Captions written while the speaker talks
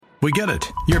We get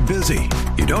it. You're busy.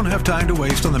 You don't have time to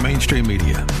waste on the mainstream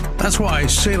media. That's why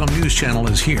Salem News Channel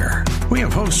is here. We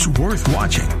have hosts worth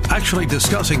watching, actually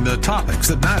discussing the topics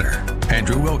that matter.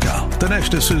 Andrew Wilkow,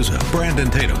 Dinesh D'Souza, Brandon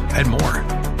Tatum, and more.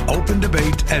 Open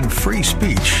debate and free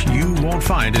speech you won't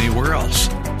find anywhere else.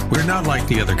 We're not like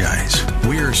the other guys.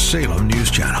 We're Salem News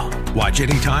Channel. Watch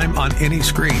anytime on any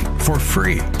screen for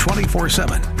free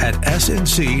 24/7 at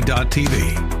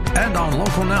snc.tv and on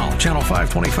Local Now, Channel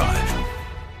 525.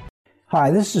 Hi,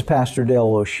 this is Pastor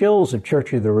Dale O'Shills of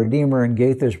Church of the Redeemer in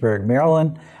Gaithersburg,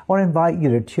 Maryland. I want to invite you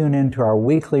to tune into our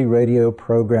weekly radio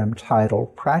program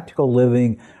titled Practical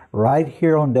Living right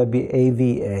here on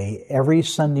WAVA every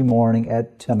Sunday morning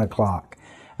at 10 o'clock.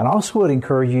 And I also would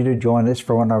encourage you to join us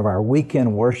for one of our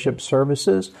weekend worship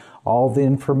services. All the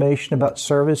information about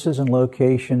services and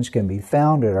locations can be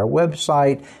found at our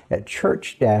website at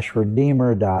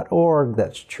church-redeemer.org.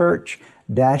 That's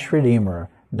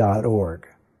church-redeemer.org.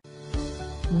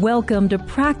 Welcome to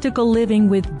Practical Living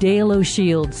with Dale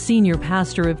O'Shields, Senior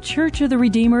Pastor of Church of the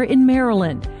Redeemer in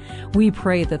Maryland. We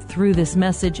pray that through this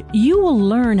message, you will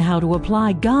learn how to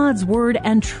apply God's Word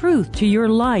and truth to your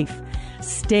life.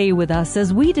 Stay with us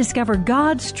as we discover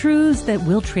God's truths that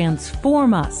will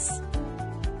transform us.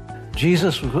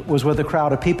 Jesus was with a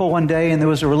crowd of people one day, and there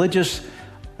was a religious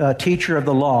teacher of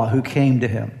the law who came to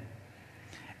him.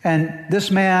 And this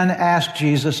man asked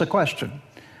Jesus a question.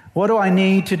 What do I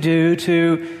need to do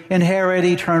to inherit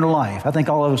eternal life? I think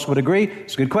all of us would agree.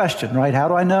 It's a good question, right? How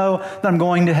do I know that I'm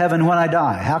going to heaven when I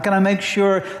die? How can I make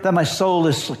sure that my soul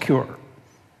is secure?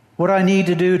 What do I need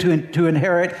to do to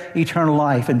inherit eternal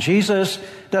life? And Jesus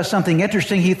does something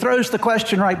interesting. He throws the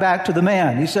question right back to the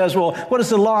man. He says, well, what does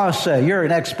the law say? You're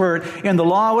an expert in the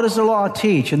law. What does the law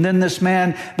teach? And then this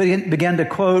man began to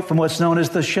quote from what's known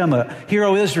as the Shema. Hear,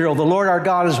 O Israel, the Lord our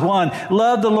God is one.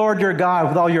 Love the Lord your God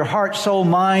with all your heart, soul,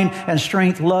 mind, and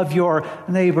strength. Love your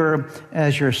neighbor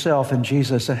as yourself. And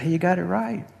Jesus said, hey, you got it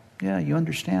right. Yeah, you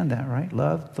understand that, right?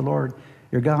 Love the Lord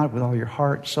your God with all your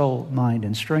heart, soul, mind,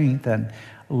 and strength. And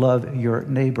love your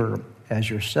neighbor as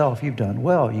yourself. You've done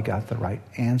well. You got the right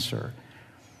answer.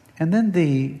 And then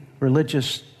the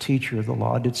religious teacher of the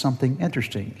law did something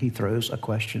interesting. He throws a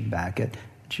question back at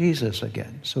Jesus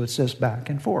again. So it says back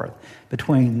and forth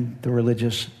between the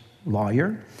religious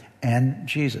lawyer and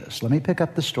Jesus. Let me pick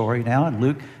up the story now in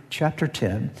Luke chapter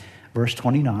 10, verse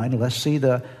 29. Let's see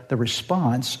the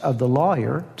response of the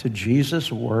lawyer to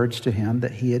Jesus' words to him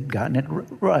that he had gotten it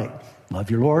right. Love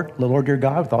your Lord, the Lord your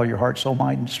God, with all your heart, soul,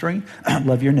 mind, and strength.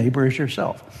 Love your neighbor as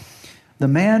yourself. The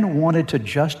man wanted to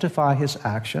justify his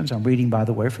actions. I'm reading, by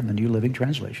the way, from the New Living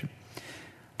Translation.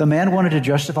 The man wanted to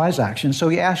justify his actions, so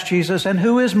he asked Jesus, and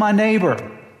who is my neighbor?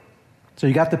 So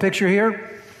you got the picture here?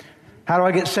 How do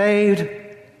I get saved?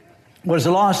 What does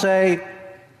the law say?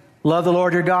 Love the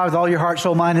Lord your God with all your heart,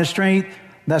 soul, mind, and strength.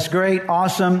 That's great,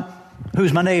 awesome.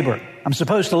 Who's my neighbor? I'm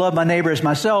supposed to love my neighbor as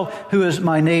myself. Who is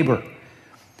my neighbor?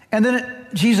 And then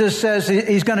Jesus says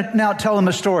he's going to now tell him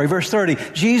a story. Verse 30,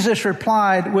 Jesus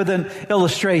replied with an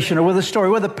illustration or with a story,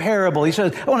 with a parable. He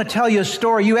says, I want to tell you a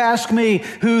story. You ask me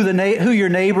who your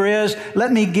neighbor is.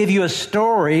 Let me give you a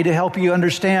story to help you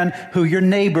understand who your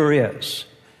neighbor is.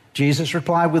 Jesus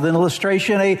replied with an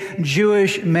illustration. A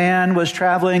Jewish man was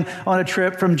traveling on a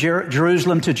trip from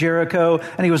Jerusalem to Jericho,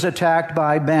 and he was attacked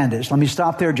by bandits. Let me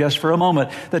stop there just for a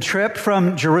moment. The trip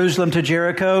from Jerusalem to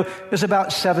Jericho is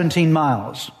about 17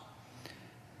 miles.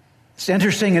 It's an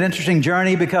interesting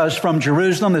journey because from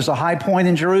Jerusalem, there's a high point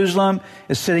in Jerusalem.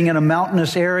 It's sitting in a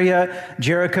mountainous area.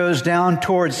 Jericho's down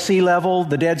towards sea level.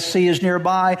 The Dead Sea is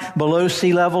nearby, below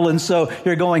sea level. And so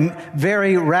you're going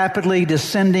very rapidly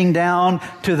descending down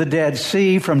to the Dead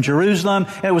Sea from Jerusalem.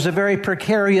 And it was a very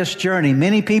precarious journey.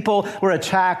 Many people were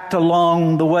attacked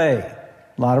along the way.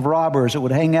 A lot of robbers that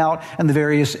would hang out in the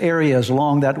various areas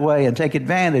along that way and take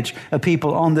advantage of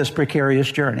people on this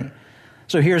precarious journey.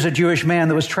 So here's a Jewish man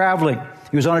that was traveling.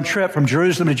 He was on a trip from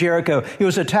Jerusalem to Jericho. He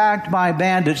was attacked by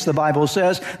bandits, the Bible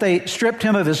says. They stripped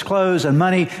him of his clothes and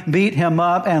money, beat him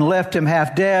up, and left him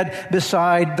half dead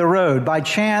beside the road. By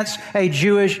chance, a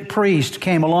Jewish priest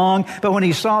came along, but when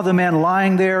he saw the man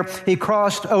lying there, he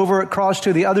crossed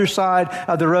to the other side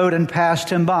of the road and passed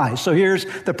him by. So here's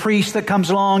the priest that comes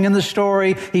along in the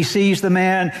story. He sees the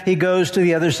man. He goes to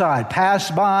the other side.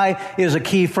 Pass by is a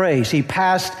key phrase. He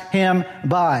passed him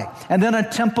by. And then a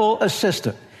temple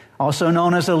assistant, also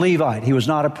known as a Levite. He was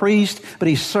not a priest, but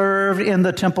he served in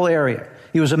the temple area.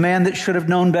 He was a man that should have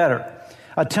known better.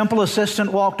 A temple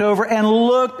assistant walked over and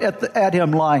looked at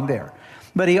him lying there,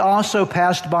 but he also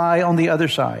passed by on the other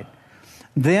side.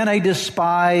 Then a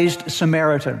despised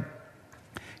Samaritan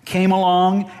came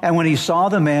along, and when he saw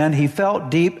the man, he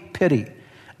felt deep pity.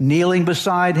 Kneeling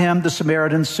beside him, the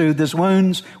Samaritan soothed his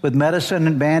wounds with medicine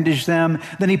and bandaged them.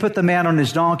 Then he put the man on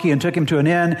his donkey and took him to an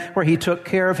inn where he took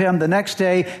care of him. The next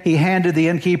day, he handed the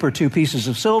innkeeper 2 pieces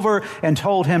of silver and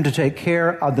told him to take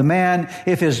care of the man.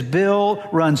 If his bill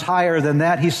runs higher than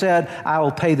that, he said, I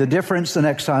will pay the difference the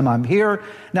next time I'm here.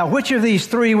 Now, which of these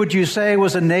 3 would you say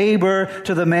was a neighbor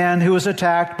to the man who was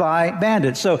attacked by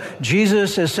bandits? So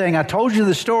Jesus is saying, I told you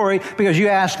the story because you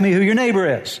asked me who your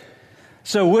neighbor is.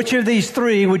 So which of these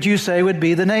 3 would you say would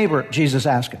be the neighbor? Jesus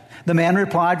asked him. The man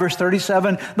replied, verse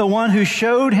 37, the one who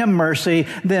showed him mercy.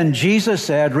 Then Jesus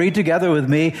said, read together with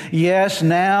me, yes,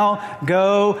 now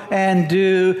go and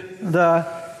do the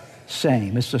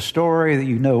same. It's the story that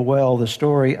you know well, the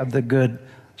story of the Good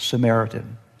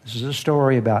Samaritan. This is a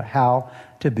story about how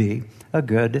to be a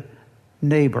good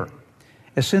neighbor.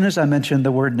 As soon as I mention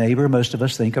the word neighbor, most of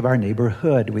us think of our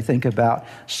neighborhood. We think about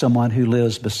someone who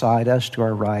lives beside us, to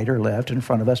our right or left, in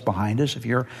front of us, behind us. If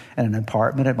you're in an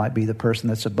apartment, it might be the person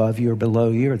that's above you or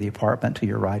below you, or the apartment to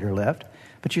your right or left.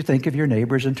 But you think of your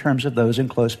neighbors in terms of those in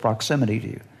close proximity to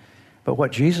you. But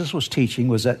what Jesus was teaching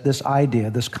was that this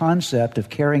idea, this concept of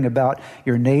caring about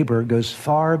your neighbor goes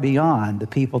far beyond the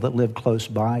people that live close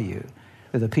by you.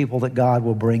 They're the people that God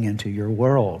will bring into your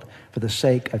world for the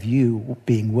sake of you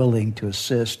being willing to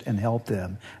assist and help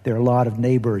them. There are a lot of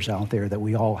neighbors out there that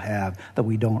we all have that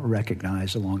we don't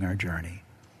recognize along our journey.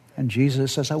 And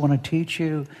Jesus says, I want to teach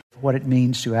you what it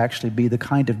means to actually be the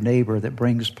kind of neighbor that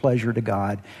brings pleasure to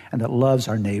God and that loves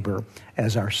our neighbor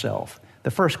as ourself.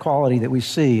 The first quality that we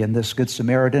see in this Good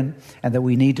Samaritan and that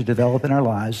we need to develop in our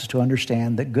lives is to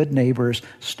understand that good neighbors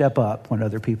step up when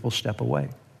other people step away.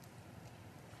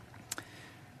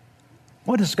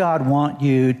 What does God want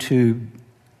you to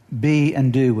be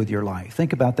and do with your life?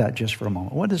 Think about that just for a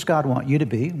moment. What does God want you to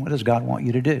be? What does God want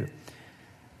you to do?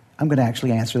 I'm going to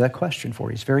actually answer that question for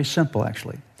you. It's very simple,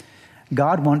 actually.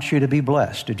 God wants you to be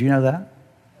blessed. Did you know that?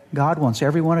 God wants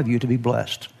every one of you to be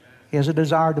blessed. He has a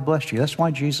desire to bless you. That's why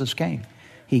Jesus came.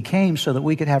 He came so that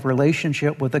we could have a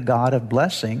relationship with a God of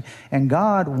blessing, and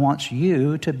God wants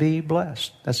you to be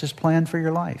blessed. That's His plan for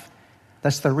your life.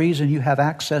 That's the reason you have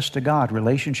access to God,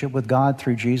 relationship with God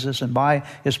through Jesus and by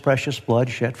His precious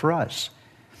blood shed for us.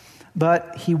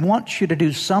 But He wants you to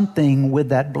do something with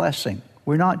that blessing.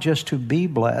 We're not just to be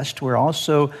blessed, we're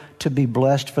also to be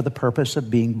blessed for the purpose of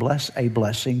being a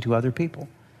blessing to other people.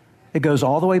 It goes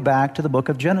all the way back to the book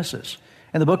of Genesis.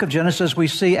 In the book of Genesis, we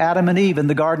see Adam and Eve in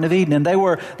the Garden of Eden, and they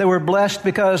were blessed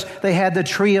because they had the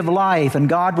tree of life, and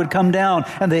God would come down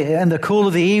in the cool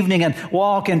of the evening and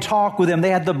walk and talk with them. They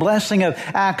had the blessing of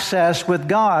access with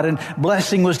God, and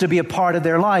blessing was to be a part of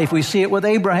their life. We see it with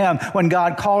Abraham when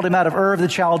God called him out of Ur of the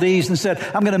Chaldees and said,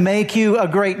 I'm going to make you a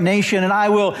great nation, and I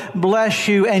will bless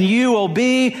you, and you will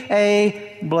be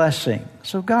a blessing.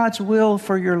 So God's will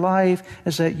for your life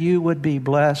is that you would be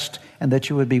blessed, and that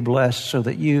you would be blessed so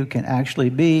that you can actually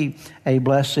be a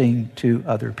blessing to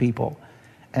other people.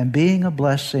 And being a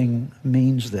blessing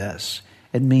means this.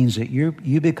 It means that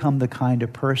you become the kind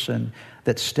of person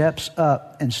that steps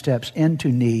up and steps into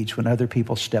needs when other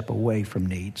people step away from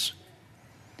needs.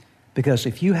 Because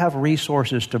if you have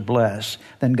resources to bless,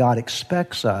 then God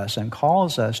expects us and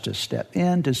calls us to step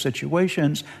into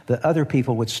situations that other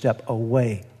people would step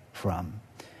away from.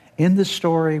 In this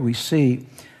story, we see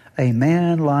a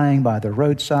man lying by the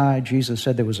roadside. Jesus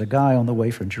said there was a guy on the way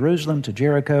from Jerusalem to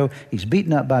Jericho. He's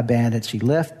beaten up by bandits. He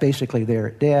left basically there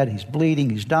dead. He's bleeding.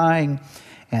 He's dying.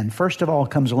 And first of all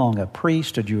comes along a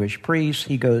priest, a Jewish priest.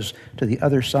 He goes to the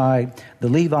other side. The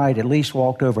Levite at least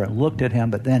walked over and looked at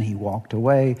him, but then he walked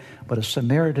away. But a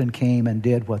Samaritan came and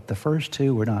did what the first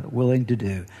two were not willing to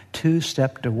do. 2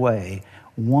 stepped away,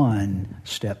 1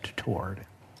 stepped toward.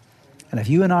 And if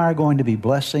you and I are going to be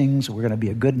blessings, we're going to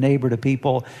be a good neighbor to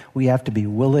people, we have to be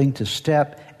willing to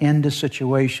step into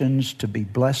situations to be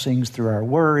blessings through our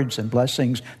words and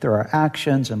blessings through our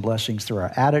actions and blessings through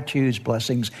our attitudes,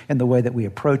 blessings in the way that we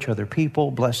approach other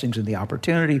people, blessings in the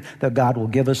opportunity that God will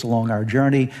give us along our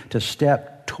journey to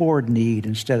step toward need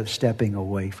instead of stepping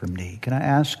away from need. Can I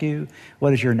ask you,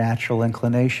 what is your natural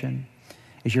inclination?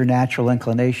 Is your natural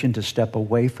inclination to step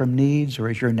away from needs, or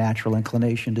is your natural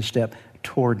inclination to step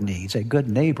toward needs? A good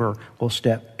neighbor will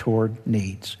step toward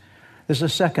needs. There's a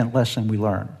second lesson we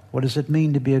learn. What does it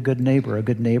mean to be a good neighbor? A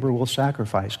good neighbor will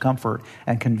sacrifice comfort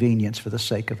and convenience for the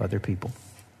sake of other people.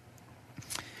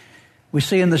 We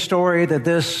see in the story that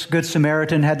this Good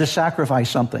Samaritan had to sacrifice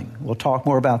something. We'll talk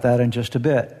more about that in just a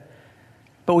bit.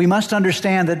 But we must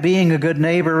understand that being a good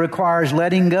neighbor requires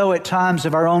letting go at times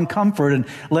of our own comfort and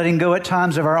letting go at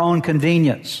times of our own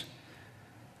convenience.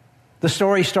 The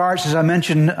story starts, as I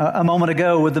mentioned a moment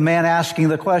ago, with the man asking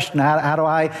the question, how do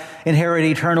I inherit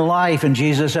eternal life? And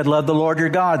Jesus said, love the Lord your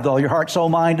God with all your heart, soul,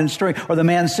 mind, and strength. Or the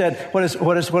man said, what does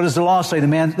the law say?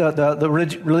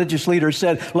 The religious leader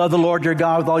said, love the Lord your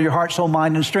God with all your heart, soul,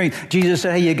 mind, and strength. Jesus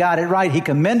said, hey, you got it right. He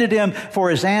commended him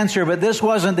for his answer, but this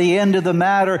wasn't the end of the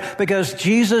matter, because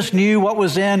Jesus knew what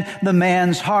was in the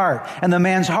man's heart. And the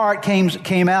man's heart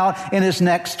came out in his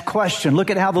next question. Look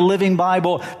at how the Living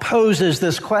Bible poses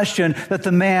this question that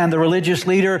the man, the religious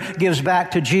leader, gives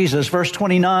back to Jesus. Verse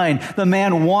 29, the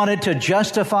man wanted to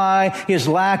justify his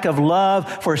lack of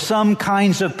love for some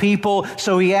kinds of people,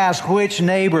 so he asked, which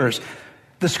neighbors?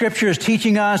 The scripture is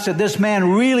teaching us that this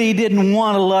man really didn't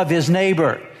want to love his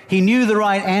neighbor. He knew the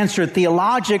right answer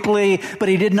theologically, but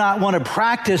he did not want to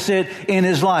practice it in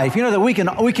his life. You know that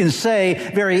we can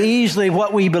say very easily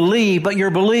what we believe, but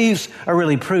your beliefs are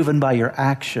really proven by your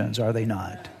actions, are they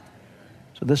not?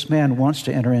 So this man wants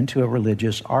to enter into a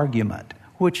religious argument.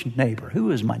 Which neighbor?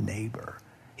 Who is my neighbor?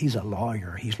 He's a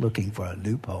lawyer. He's looking for a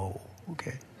loophole.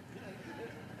 Okay.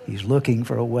 He's looking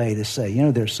for a way to say,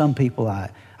 there's some people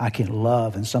I can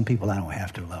love and some people I don't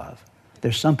have to love.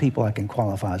 There's some people I can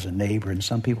qualify as a neighbor and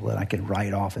some people that I can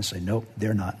write off and say, nope,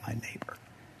 they're not my neighbor.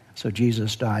 So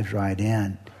Jesus dives right in.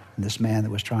 And this man that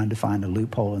was trying to find a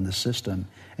loophole in the system,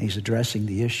 and he's addressing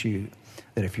the issue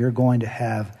that if you're going to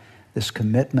have this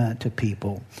commitment to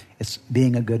people, it's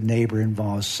being a good neighbor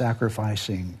involves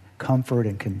sacrificing comfort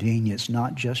and convenience,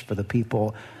 not just for the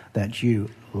people that you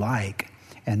like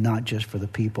and not just for the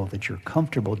people that you're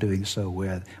comfortable doing so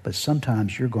with, but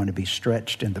sometimes you're going to be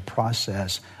stretched in the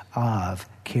process of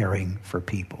caring for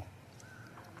people.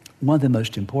 One of the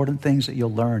most important things that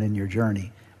you'll learn in your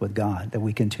journey with God, that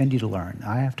we continue to learn,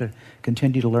 I have to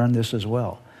continue to learn this as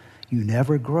well. You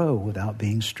never grow without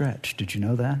being stretched. Did you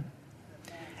know that?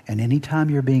 And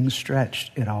anytime you're being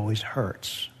stretched, it always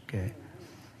hurts, okay?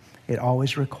 It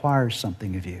always requires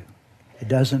something of you. It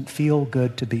doesn't feel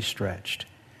good to be stretched.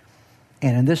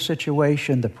 And in this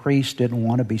situation, the priest didn't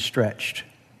want to be stretched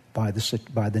by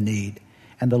the need.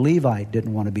 And the Levite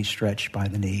didn't want to be stretched by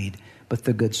the need. But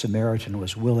the Good Samaritan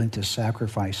was willing to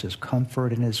sacrifice his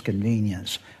comfort and his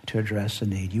convenience to address the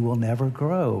need. You will never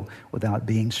grow without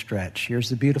being stretched. Here's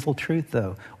the beautiful truth,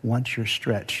 though. Once you're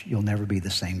stretched, you'll never be the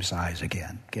same size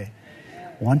again. Okay?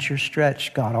 Once you're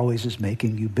stretched, God always is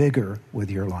making you bigger with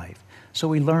your life. So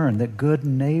we learn that good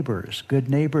neighbors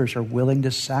are willing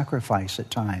to sacrifice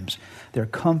at times their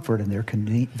comfort and their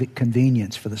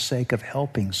convenience for the sake of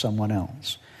helping someone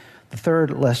else. The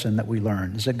third lesson that we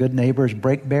learn is that good neighbors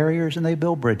break barriers and they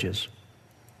build bridges.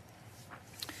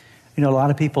 A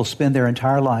lot of people spend their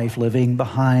entire life living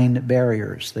behind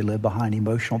barriers. They live behind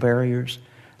emotional barriers.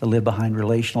 They live behind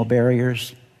relational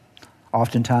barriers.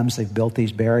 Oftentimes they've built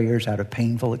these barriers out of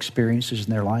painful experiences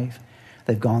in their life.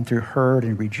 They've gone through hurt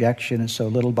and rejection, and so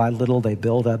little by little they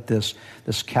build up this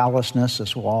callousness,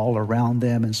 this wall around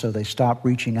them, and so they stop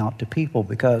reaching out to people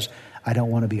because I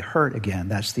don't want to be hurt again.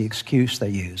 That's the excuse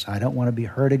they use. I don't want to be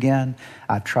hurt again.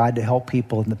 I've tried to help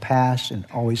people in the past and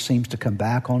it always seems to come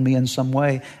back on me in some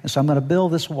way. And so I'm going to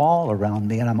build this wall around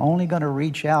me and I'm only going to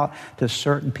reach out to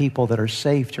certain people that are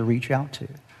safe to reach out to.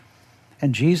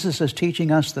 And Jesus is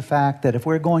teaching us the fact that if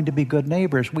we're going to be good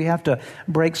neighbors, we have to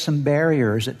break some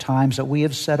barriers at times that we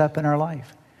have set up in our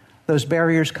life. Those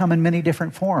barriers come in many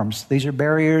different forms. These are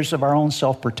barriers of our own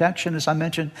self-protection, as I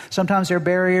mentioned. Sometimes they're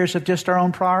barriers of just our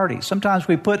own priorities. Sometimes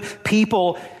we put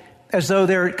people as though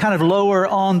they're kind of lower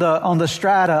on the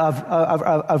strata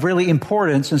of really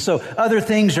importance. And so other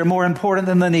things are more important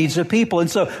than the needs of people. And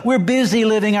so we're busy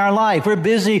living our life. We're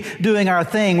busy doing our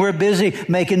thing. We're busy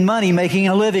making money, making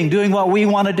a living, doing what we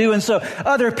want to do. And so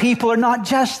other people are not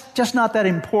just not that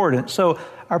important. So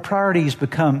our priorities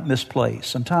become misplaced.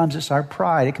 Sometimes it's our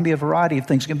pride. It can be a variety of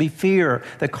things. It can be fear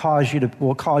that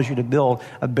will cause you to build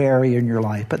a barrier in your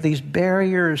life. But these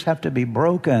barriers have to be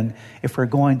broken if we're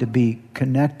going to be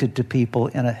connected to people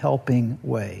in a helping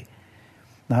way.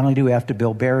 Not only do we have to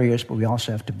build barriers, but we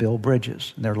also have to build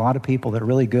bridges. And there are a lot of people that are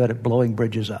really good at blowing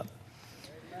bridges up.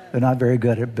 They're not very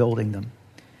good at building them.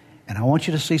 And I want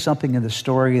you to see something in the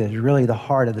story that is really the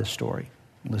heart of this story.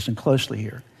 Listen closely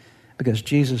here. Because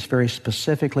Jesus very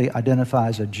specifically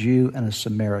identifies a Jew and a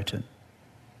Samaritan.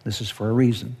 This is for a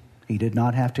reason. He did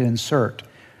not have to insert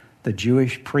the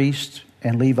Jewish priest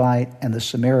and Levite and the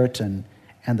Samaritan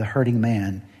and the hurting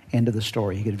man into the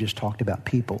story. He could have just talked about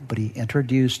people, but he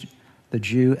introduced the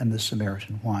Jew and the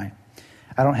Samaritan. Why?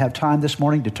 I don't have time this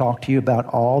morning to talk to you about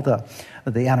all the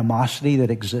animosity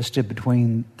that existed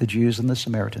between the Jews and the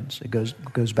Samaritans. It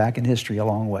goes back in history a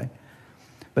long way.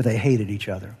 But they hated each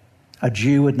other. A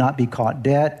Jew would not be caught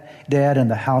dead in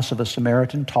the house of a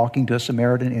Samaritan, talking to a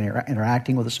Samaritan,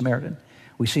 interacting with a Samaritan.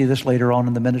 We see this later on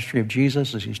in the ministry of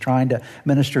Jesus as he's trying to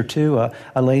minister to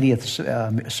a lady, a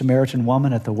Samaritan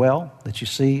woman at the well that you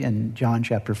see in John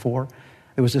chapter 4.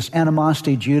 There was this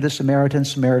animosity, Jew to Samaritan,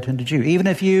 Samaritan to Jew. Even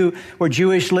if you were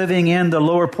Jewish living in the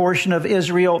lower portion of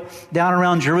Israel, down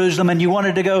around Jerusalem, and you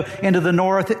wanted to go into the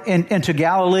north, into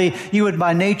Galilee, you would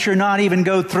by nature not even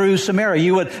go through Samaria.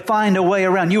 You would find a way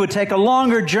around. You would take a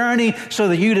longer journey so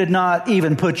that you did not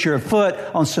even put your foot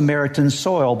on Samaritan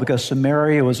soil, because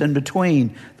Samaria was in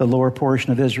between the lower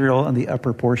portion of Israel and the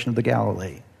upper portion of the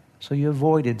Galilee. So you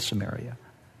avoided Samaria.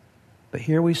 But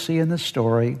here we see in the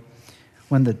story,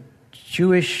 when the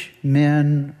Jewish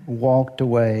men walked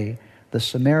away, the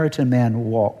Samaritan man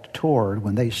walked toward.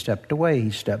 When they stepped away,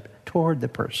 he stepped toward the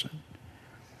person.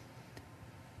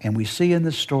 And we see in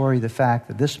the story the fact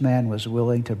that this man was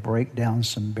willing to break down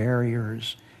some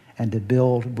barriers and to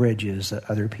build bridges that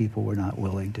other people were not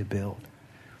willing to build.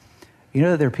 You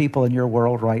know, there are people in your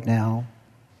world right now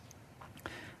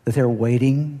that they're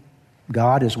waiting.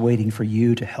 God is waiting for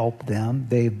you to help them.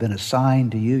 They've been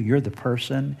assigned to you. You're the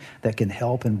person that can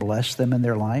help and bless them in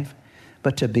their life.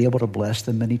 But to be able to bless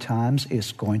them many times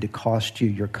is going to cost you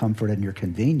your comfort and your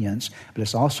convenience, but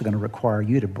it's also going to require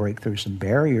you to break through some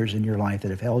barriers in your life that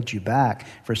have held you back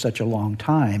for such a long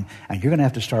time. And you're going to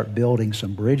have to start building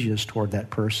some bridges toward that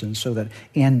person, so that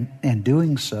in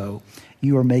doing so,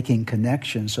 you are making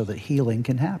connections so that healing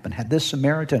can happen. Had this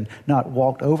Samaritan not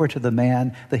walked over to the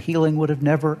man, the healing would have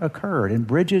never occurred. And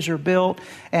bridges are built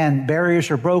and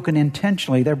barriers are broken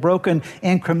intentionally. They're broken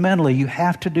incrementally. You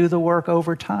have to do the work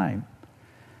over time.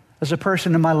 There's a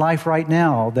person in my life right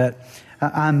now that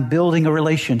I'm building a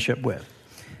relationship with.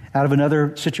 Out of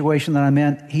another situation that I'm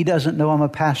in, he doesn't know I'm a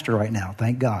pastor right now.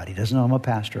 Thank God. He doesn't know I'm a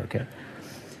pastor, okay?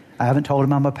 I haven't told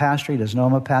him I'm a pastor. He doesn't know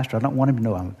I'm a pastor. I don't want him to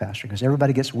know I'm a pastor, because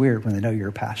everybody gets weird when they know you're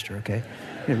a pastor, okay?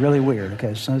 It's really weird,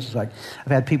 okay? So it's like,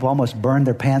 I've had people almost burn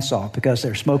their pants off because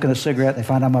they're smoking a cigarette. They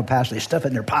find I'm a pastor. They stuff it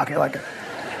in their pocket like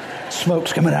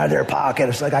smoke's coming out of their pocket.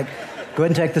 It's like, go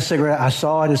ahead and take the cigarette. I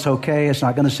saw it. It's okay. It's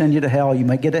not going to send you to hell. You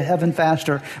might get to heaven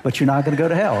faster, but you're not going to go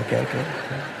to hell, okay?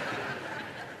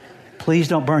 Please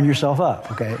don't burn yourself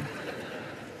up, okay?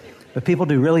 But people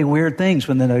do really weird things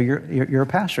when they know you're a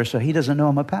pastor, so he doesn't know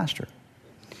I'm a pastor.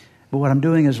 But what I'm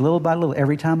doing is little by little,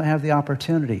 every time I have the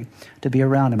opportunity to be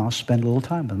around him, I'll spend a little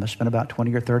time with him. I spend about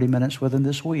 20 or 30 minutes with him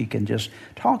this week and just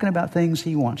talking about things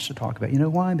he wants to talk about. You know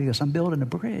why? Because I'm building a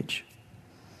bridge.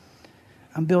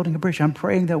 I'm building a bridge. I'm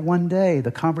praying that one day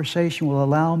the conversation will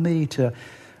allow me to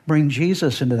bring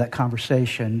Jesus into that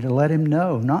conversation, to let him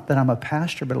know, not that I'm a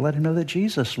pastor, but to let him know that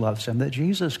Jesus loves him, that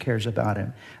Jesus cares about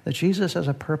him, that Jesus has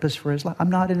a purpose for his life.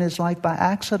 I'm not in his life by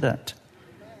accident.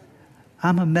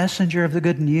 I'm a messenger of the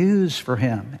good news for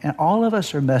him. And all of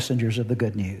us are messengers of the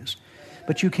good news.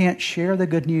 But you can't share the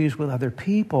good news with other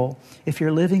people if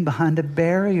you're living behind a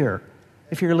barrier.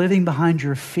 If you're living behind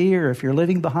your fear, if you're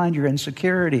living behind your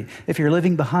insecurity, if you're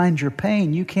living behind your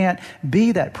pain, you can't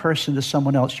be that person to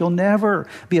someone else. You'll never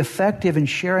be effective in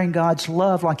sharing God's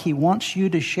love like he wants you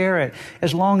to share it,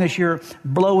 as long as you're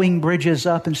blowing bridges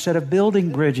up instead of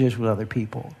building bridges with other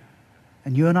people.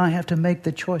 And you and I have to make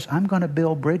the choice. I'm going to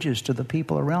build bridges to the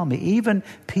people around me. Even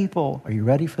people, are you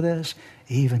ready for this?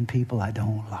 Even people I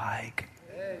don't like.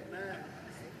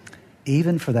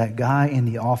 Even for that guy in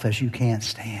the office you can't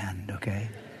stand, okay?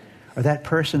 Or that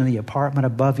person in the apartment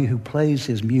above you who plays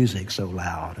his music so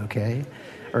loud, okay?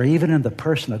 Or even in the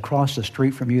person across the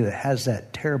street from you that has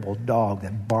that terrible dog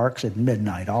that barks at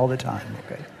midnight all the time,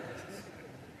 okay?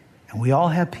 And we all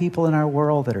have people in our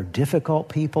world that are difficult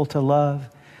people to love,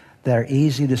 that are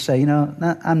easy to say,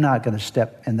 I'm not going to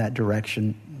step in that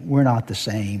direction. We're not the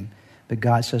same. But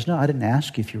God says, no, I didn't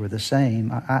ask you if you were the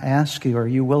same. I asked you, are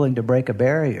you willing to break a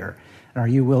barrier? And are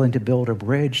you willing to build a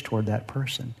bridge toward that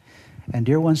person? And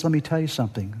dear ones, let me tell you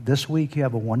something. This week you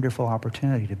have a wonderful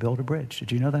opportunity to build a bridge.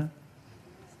 Did you know that?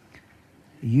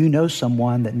 You know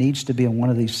someone that needs to be in one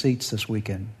of these seats this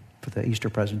weekend for the Easter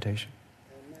presentation.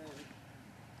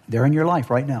 They're in your life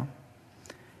right now.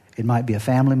 It might be a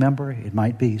family member. It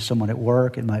might be someone at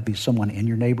work. It might be someone in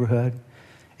your neighborhood.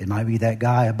 It might be that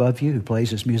guy above you who plays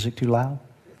his music too loud.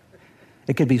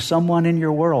 It could be someone in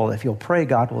your world. If you'll pray,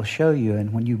 God will show you.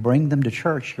 And when you bring them to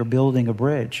church, you're building a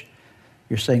bridge.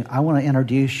 You're saying, I want to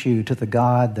introduce you to the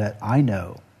God that I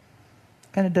know.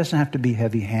 And it doesn't have to be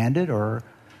heavy-handed or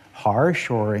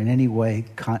harsh or in any way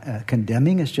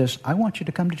condemning. It's just, I want you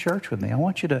to come to church with me. I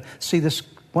want you to see this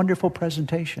wonderful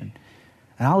presentation.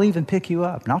 And I'll even pick you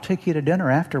up, and I'll take you to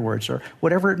dinner afterwards, or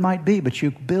whatever it might be. But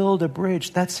you build a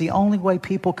bridge. That's the only way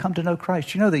people come to know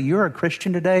Christ. You know that you're a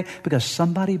Christian today because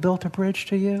somebody built a bridge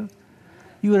to you?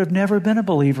 You would have never been a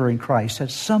believer in Christ had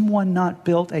someone not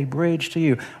built a bridge to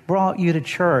you, brought you to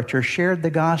church, or shared the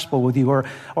gospel with you, or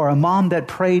a mom that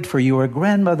prayed for you, or a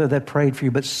grandmother that prayed for you.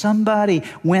 But somebody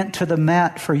went to the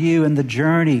mat for you in the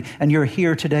journey, and you're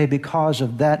here today because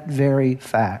of that very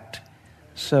fact.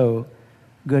 So,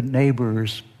 good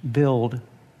neighbors build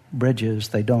bridges.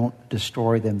 They don't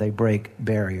destroy them. They break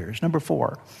barriers. Number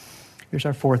 4. Here's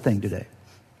our 4th thing today.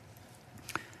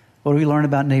 What do we learn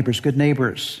about neighbors? Good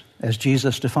neighbors, as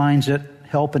Jesus defines it,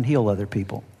 help and heal other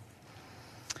people.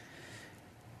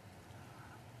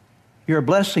 You're a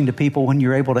blessing to people when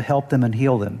you're able to help them and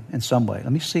heal them in some way.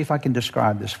 Let me see if I can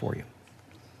describe this for you.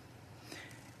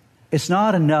 It's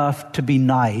not enough to be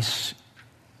nice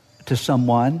to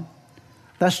someone.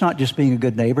 That's not just being a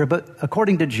good neighbor, but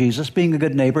according to Jesus, being a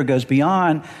good neighbor goes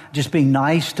beyond just being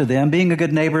nice to them. Being a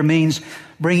good neighbor means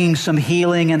bringing some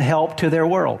healing and help to their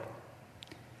world.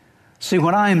 See,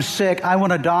 when I am sick, I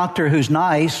want a doctor who's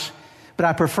nice, but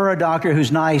I prefer a doctor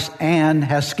who's nice and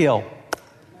has skill.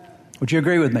 Would you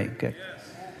agree with me? Okay.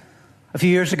 A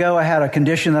few years ago, I had a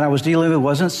condition that I was dealing with. It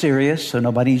wasn't serious, so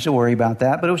nobody needs to worry about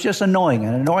that, but it was just an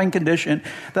annoying condition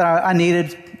that I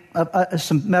needed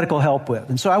some medical help with.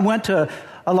 And so I went to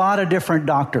a lot of different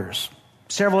doctors,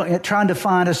 several, trying to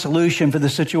find a solution for the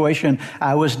situation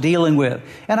I was dealing with.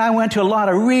 And I went to a lot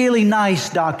of really nice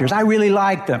doctors. I really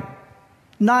liked them.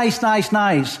 Nice.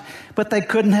 But they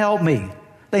couldn't help me.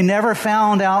 They never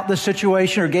found out the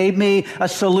situation or gave me a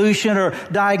solution or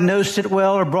diagnosed it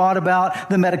well or brought about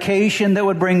the medication that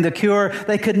would bring the cure.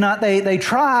 They could not, they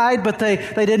tried, but they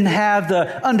didn't have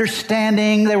the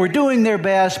understanding. They were doing their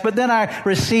best. But then I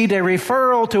received a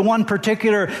referral to one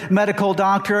particular medical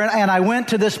doctor, and I went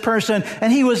to this person,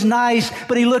 and he was nice,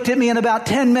 but he looked at me in about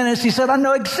 10 minutes. He said, I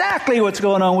know exactly what's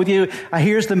going on with you.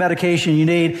 Here's the medication you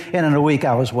need. And in a week,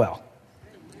 I was well.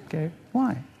 Okay,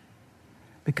 why?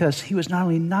 Because he was not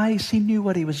only nice, he knew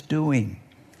what he was doing.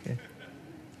 Okay?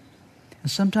 And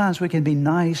sometimes we can be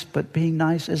nice, but being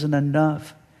nice isn't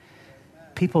enough.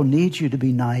 People need you to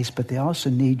be nice, but they also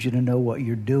need you to know what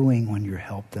you're doing when you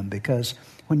help them. Because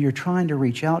when you're trying to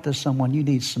reach out to someone, you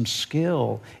need some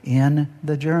skill in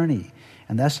the journey.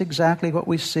 And that's exactly what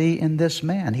we see in this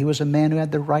man. He was a man who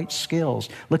had the right skills.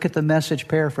 Look at the Message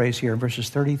paraphrase here in verses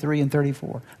 33 and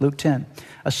 34. Luke 10.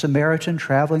 A Samaritan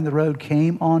traveling the road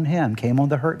came on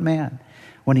the hurt man.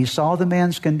 When he saw the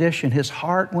man's condition, his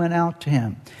heart went out to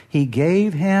him. He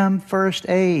gave him first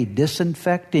aid,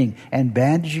 disinfecting and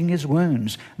bandaging his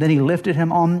wounds. Then he lifted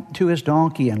him on to his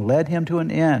donkey and led him to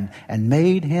an inn and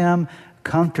made him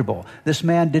comfortable. This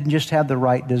man didn't just have the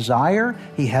right desire,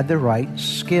 he had the right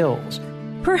skills.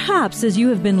 Perhaps as you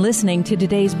have been listening to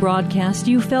today's broadcast,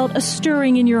 you felt a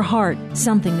stirring in your heart,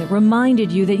 something that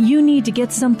reminded you that you need to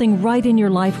get something right in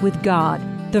your life with God.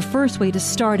 The first way to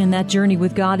start in that journey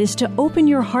with God is to open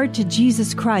your heart to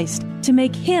Jesus Christ, to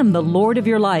make Him the Lord of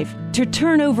your life, to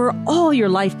turn over all your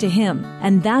life to Him.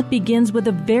 And that begins with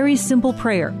a very simple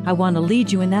prayer. I want to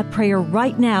lead you in that prayer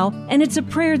right now, and it's a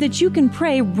prayer that you can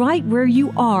pray right where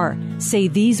you are. Say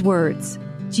these words: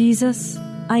 Jesus,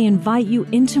 I invite you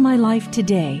into my life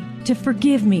today to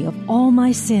forgive me of all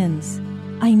my sins.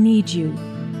 I need you.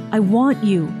 I want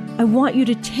you. I want you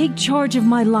to take charge of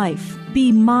my life.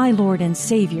 Be my Lord and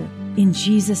Savior. In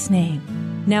Jesus' name.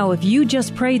 Now, if you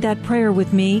just prayed that prayer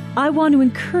with me, I want to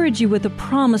encourage you with a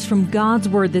promise from God's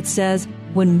Word that says,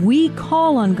 when we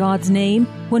call on God's name,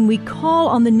 when we call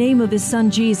on the name of His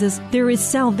Son Jesus, there is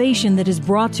salvation that is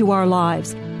brought to our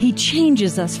lives. He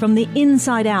changes us from the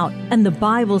inside out. And the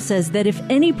Bible says that if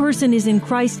any person is in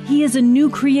Christ, he is a new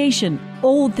creation.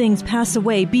 Old things pass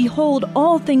away. Behold,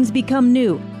 all things become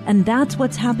new. And that's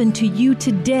what's happened to you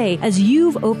today as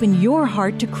you've opened your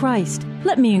heart to Christ.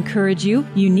 Let me encourage you.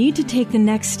 You need to take the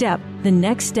next step. The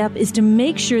next step is to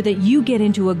make sure that you get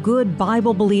into a good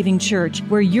Bible-believing church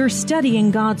where you're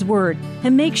studying God's Word.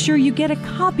 And make sure you get a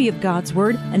copy of God's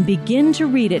Word and begin to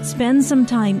read it. Spend some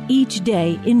time each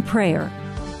day in prayer.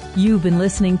 You've been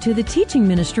listening to the teaching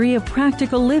ministry of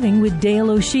Practical Living with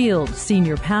Dale O'Shields,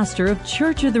 Senior Pastor of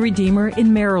Church of the Redeemer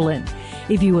in Maryland.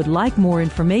 If you would like more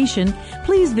information,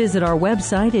 please visit our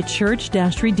website at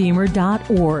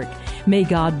church-redeemer.org. May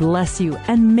God bless you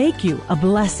and make you a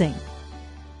blessing.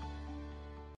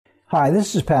 Hi,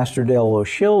 this is Pastor Dale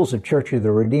O'Shields of Church of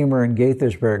the Redeemer in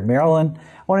Gaithersburg, Maryland.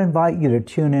 I want to invite you to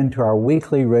tune in to our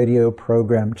weekly radio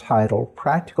program titled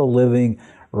Practical Living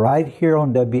right here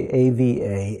on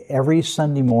WAVA every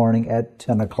Sunday morning at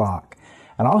 10 o'clock.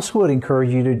 And I also would encourage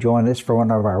you to join us for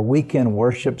one of our weekend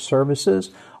worship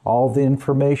services. All the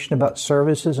information about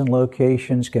services and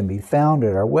locations can be found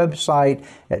at our website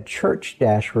at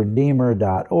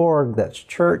church-redeemer.org. That's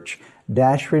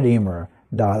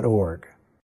church-redeemer.org.